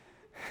like,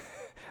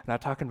 I'm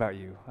not talking about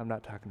you.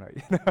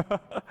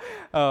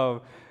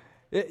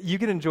 You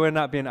can enjoy and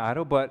not be an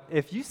idol, but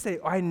if you say,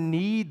 I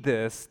need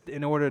this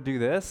in order to do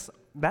this,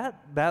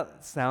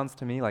 that sounds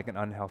to me like an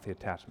unhealthy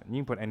attachment. You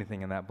can put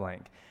anything in that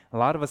blank. A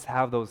lot of us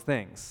have those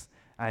things.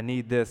 I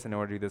need this in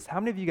order to do this. How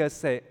many of you guys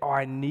say, oh,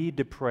 I need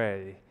to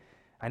pray.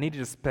 I need to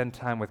just spend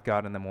time with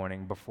God in the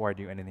morning before I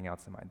do anything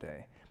else in my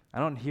day. I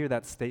don't hear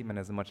that statement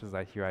as much as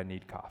I hear I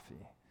need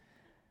coffee.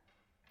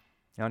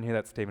 I don't hear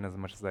that statement as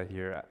much as I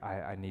hear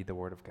I need the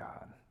Word of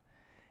God.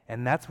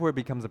 And that's where it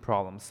becomes a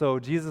problem. So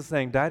Jesus is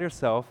saying, die to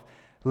yourself,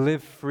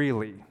 live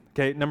freely.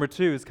 Okay, number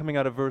 2 is coming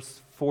out of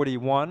verse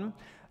 41.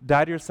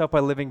 Die to yourself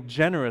by living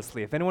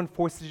generously. If anyone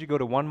forces you to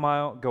go 1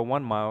 mile, go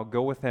 1 mile.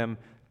 Go with him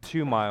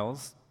 2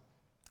 miles.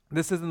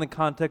 This is in the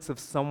context of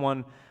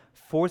someone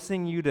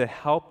forcing you to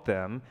help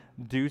them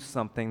do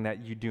something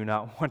that you do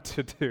not want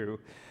to do.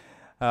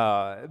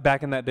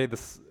 Back in that day, the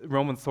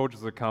Roman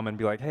soldiers would come and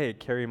be like, hey,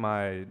 carry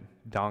my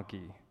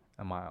donkey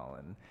 1 mile.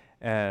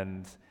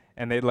 And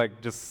they'd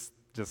like just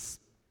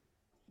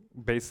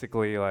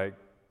basically like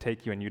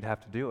take you and you'd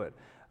have to do it,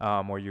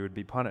 or you would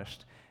be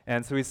punished.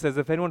 And so he says,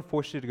 if anyone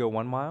forces you to go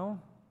 1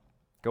 mile,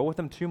 go with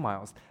them 2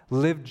 miles.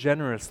 Live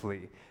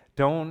generously.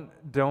 Don't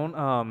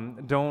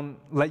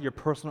let your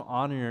personal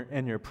honor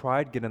and your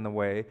pride get in the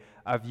way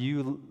of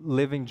you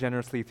living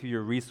generously through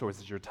your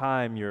resources, your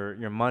time,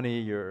 your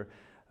money, your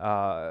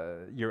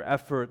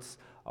efforts,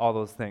 all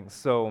those things.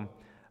 So,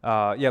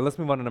 let's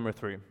move on to number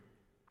 3.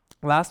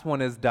 Last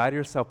one is die to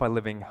yourself by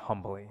living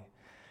humbly.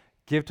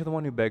 Give to the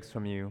one who begs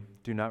from you.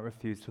 Do not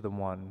refuse to the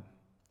one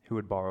who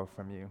would borrow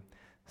from you.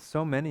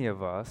 So many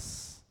of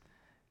us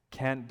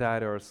can't die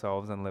to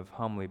ourselves and live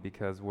humbly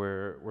because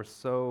we're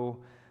so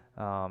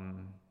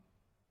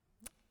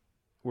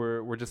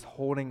we're just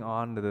holding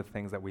on to the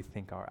things that we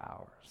think are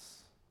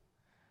ours,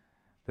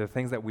 the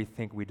things that we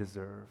think we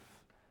deserve,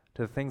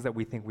 to the things that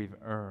we think we've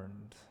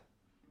earned.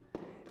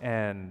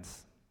 And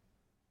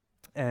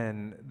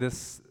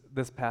this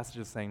passage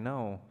is saying,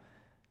 no,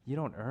 you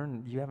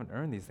haven't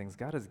earned these things.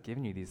 God has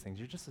given you these things.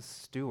 You're just a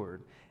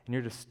steward, and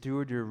you're to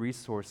steward your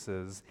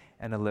resources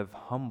and to live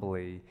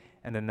humbly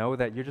and to know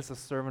that you're just a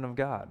servant of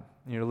God.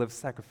 And you're to live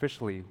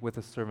sacrificially with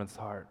a servant's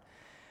heart.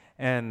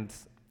 And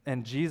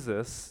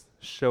Jesus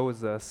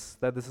shows us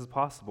that this is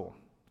possible.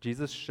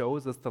 Jesus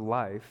shows us the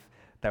life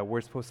that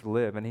we're supposed to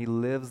live, and he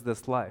lives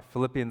this life.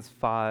 Philippians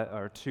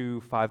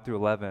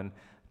 2:5-11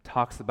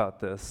 talks about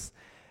this.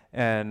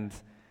 And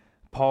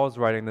Paul's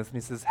writing this, and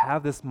he says,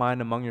 have this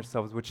mind among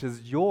yourselves, which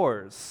is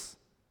yours.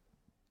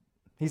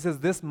 He says,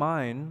 this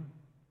mind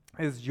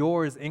is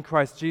yours in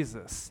Christ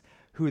Jesus,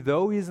 who,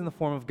 though he is in the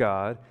form of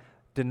God,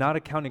 did not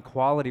account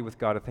equality with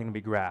God a thing to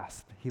be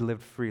grasped. He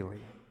lived freely,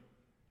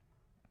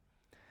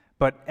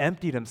 but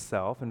emptied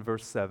himself, in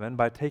verse 7,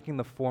 by taking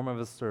the form of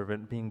a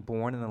servant, being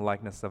born in the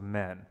likeness of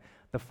men.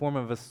 The form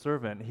of a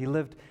servant. He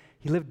lived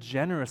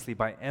generously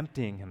by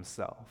emptying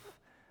himself.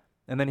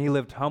 And then he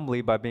lived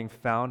humbly by being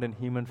found in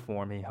human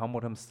form. He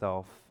humbled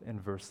himself, in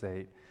verse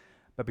 8,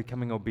 by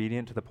becoming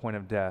obedient to the point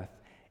of death,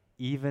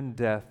 even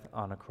death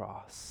on a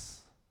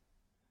cross.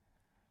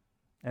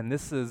 And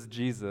this is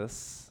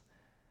Jesus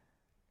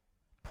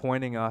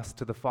pointing us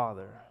to the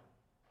Father.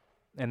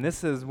 And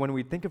this is when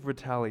we think of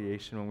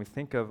retaliation, when we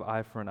think of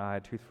eye for an eye,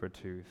 tooth for a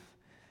tooth.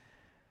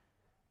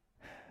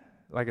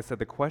 Like I said,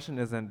 the question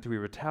isn't do we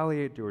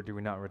retaliate or do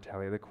we not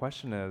retaliate? The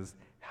question is,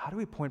 how do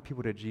we point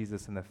people to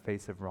Jesus in the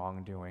face of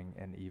wrongdoing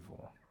and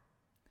evil?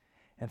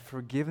 And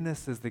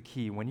forgiveness is the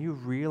key. When you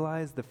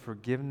realize the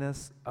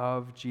forgiveness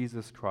of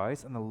Jesus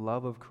Christ and the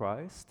love of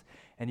Christ,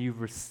 and you've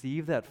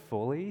received that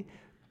fully,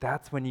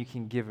 that's when you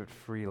can give it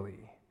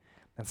freely.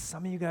 And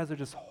some of you guys are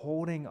just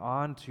holding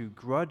on to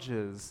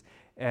grudges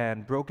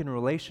and broken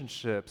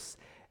relationships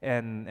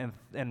and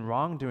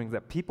wrongdoings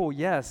that people,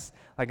 yes,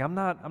 like I'm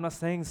not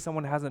saying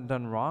someone hasn't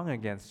done wrong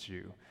against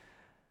you.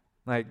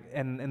 Like,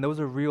 and those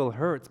are real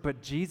hurts,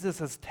 but Jesus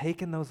has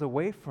taken those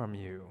away from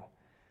you.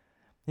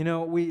 You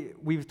know,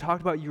 we've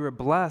talked about you are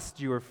blessed,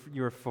 you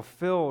are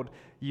fulfilled,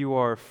 you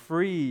are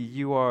free,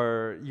 you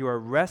are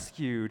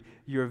rescued,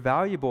 you are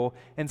valuable,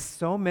 and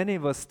so many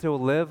of us still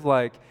live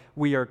like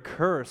we are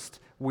cursed,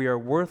 we are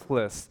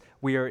worthless,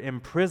 we are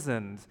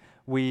imprisoned,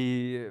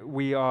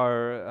 we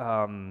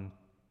are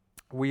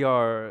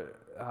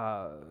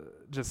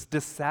just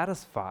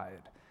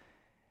dissatisfied.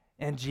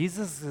 And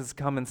Jesus has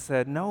come and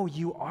said, no,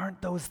 you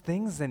aren't those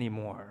things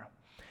anymore.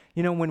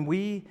 You know, when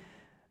we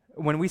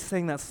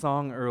sang that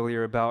song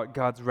earlier about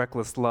God's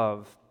reckless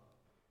love,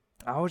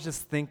 I was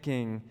just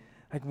thinking,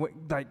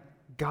 like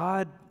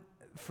God,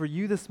 for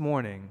you this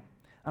morning,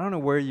 I don't know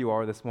where you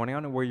are this morning. I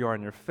don't know where you are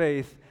in your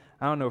faith.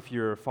 I don't know if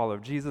you're a follower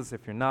of Jesus,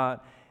 if you're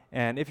not.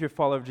 And if you're a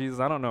follower of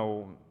Jesus, I don't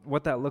know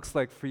what that looks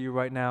like for you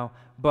right now.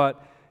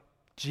 But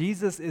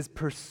Jesus is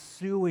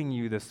pursuing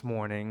you this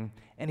morning,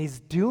 and he's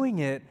doing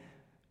it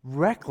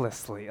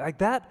recklessly. Like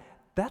that's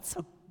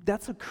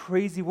a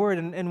crazy word.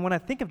 And when I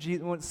think of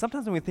Jesus,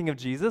 sometimes when we think of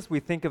Jesus, we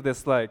think of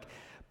this like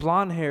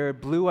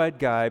blonde-haired, blue-eyed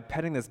guy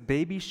petting this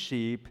baby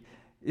sheep,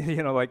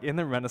 you know, like in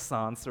the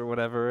Renaissance or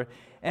whatever.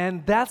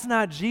 And that's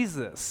not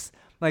Jesus.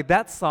 Like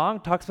that song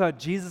talks about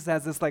Jesus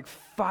as this like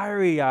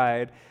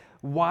fiery-eyed,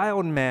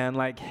 wild man,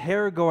 like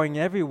hair going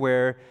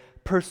everywhere,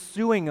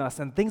 pursuing us,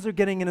 and things are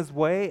getting in his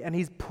way, and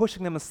he's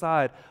pushing them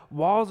aside.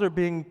 Walls are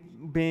being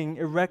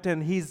erected,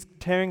 and he's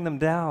tearing them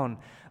down.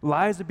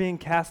 Lies are being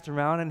cast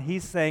around, and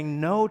he's saying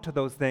no to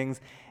those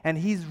things, and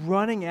he's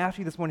running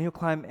after you this morning. He'll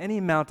climb any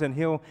mountain.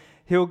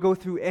 He'll go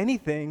through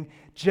anything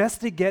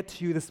just to get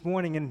to you this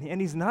morning,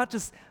 and he's not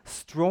just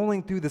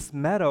strolling through this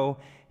meadow.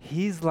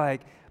 He's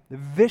like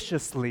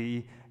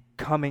viciously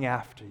coming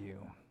after you.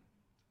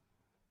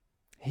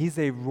 He's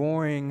a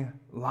roaring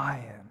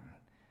lion.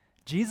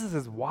 Jesus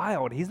is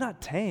wild. He's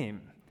not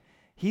tame.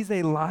 He's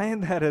a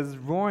lion that is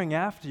roaring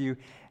after you.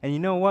 And you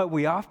know what?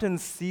 We often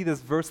see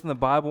this verse in the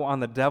Bible on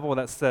the devil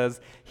that says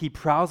he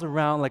prowls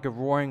around like a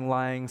roaring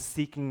lion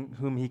seeking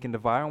whom he can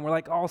devour. And we're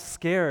like all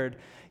scared.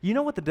 You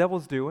know what the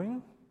devil's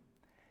doing?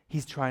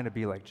 He's trying to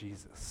be like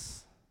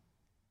Jesus.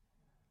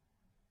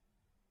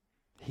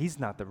 He's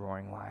not the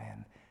roaring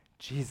lion.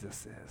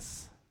 Jesus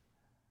is.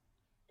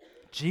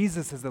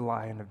 Jesus is the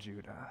Lion of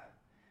Judah.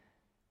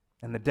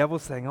 And the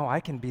devil's saying, oh, I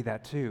can be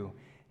that too.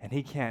 And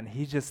he can't.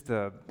 He's just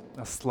a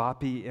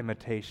sloppy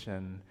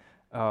imitation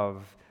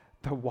of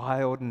the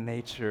wild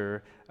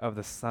nature of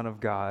the Son of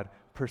God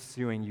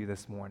pursuing you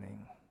this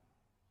morning.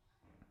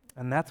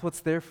 And that's what's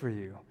there for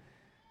you.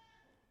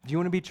 Do you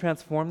want to be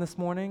transformed this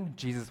morning?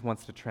 Jesus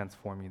wants to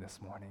transform you this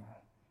morning.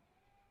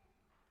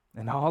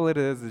 And all it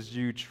is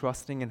you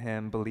trusting in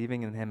him,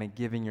 believing in him, and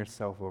giving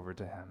yourself over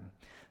to him.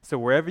 So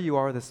wherever you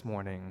are this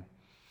morning,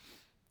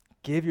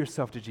 give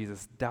yourself to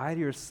Jesus. Die to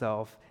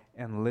yourself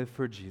and live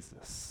for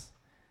Jesus.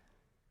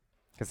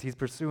 Because he's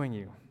pursuing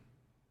you.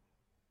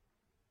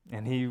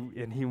 And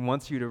he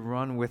wants you to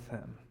run with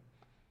him.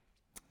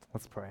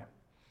 Let's pray.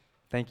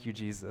 Thank you,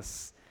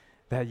 Jesus,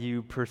 that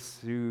you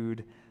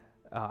pursued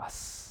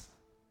us.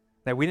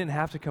 That we didn't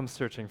have to come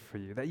searching for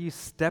you. That you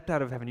stepped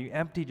out of heaven. You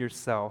emptied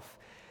yourself.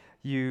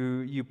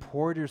 You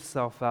poured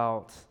yourself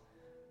out.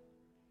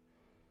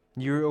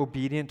 You were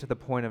obedient to the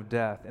point of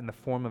death in the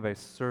form of a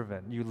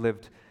servant. You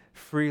lived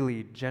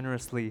freely,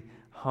 generously,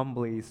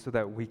 humbly, so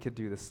that we could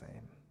do the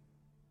same.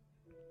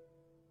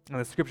 And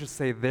the scriptures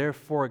say,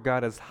 therefore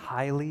God has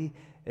highly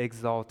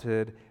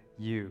exalted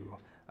you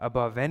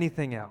above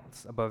anything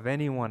else, above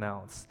anyone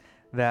else,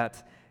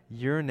 that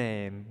your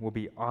name will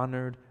be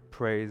honored,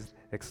 praised,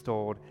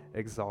 extolled,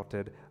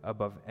 exalted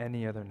above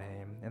any other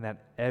name, and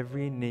that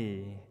every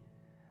knee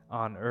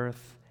on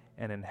earth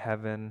and in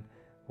heaven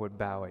would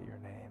bow at your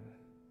name.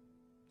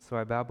 So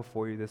I bow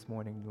before you this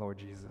morning, Lord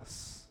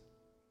Jesus,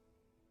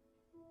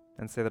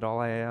 and say that all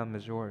I am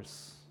is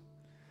yours.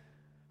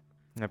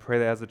 And I pray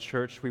that as a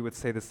church we would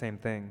say the same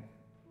thing.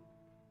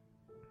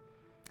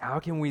 How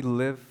can we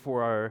live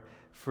for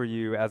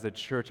you as a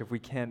church if we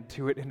can't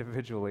do it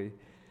individually?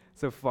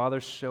 So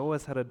Father, show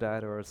us how to die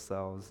to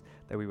ourselves,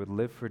 that we would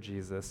live for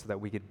Jesus, so that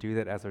we could do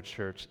that as a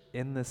church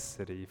in this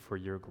city for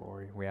your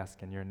glory. We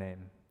ask in your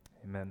name.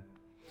 Amen.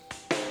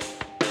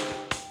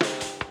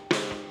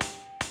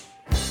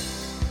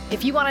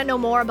 If you want to know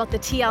more about the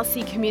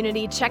TLC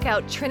community, check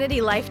out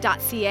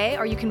trinitylife.ca,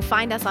 or you can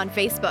find us on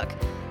Facebook.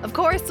 Of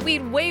course,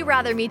 we'd way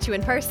rather meet you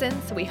in person,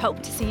 so we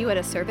hope to see you at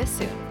a service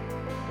soon.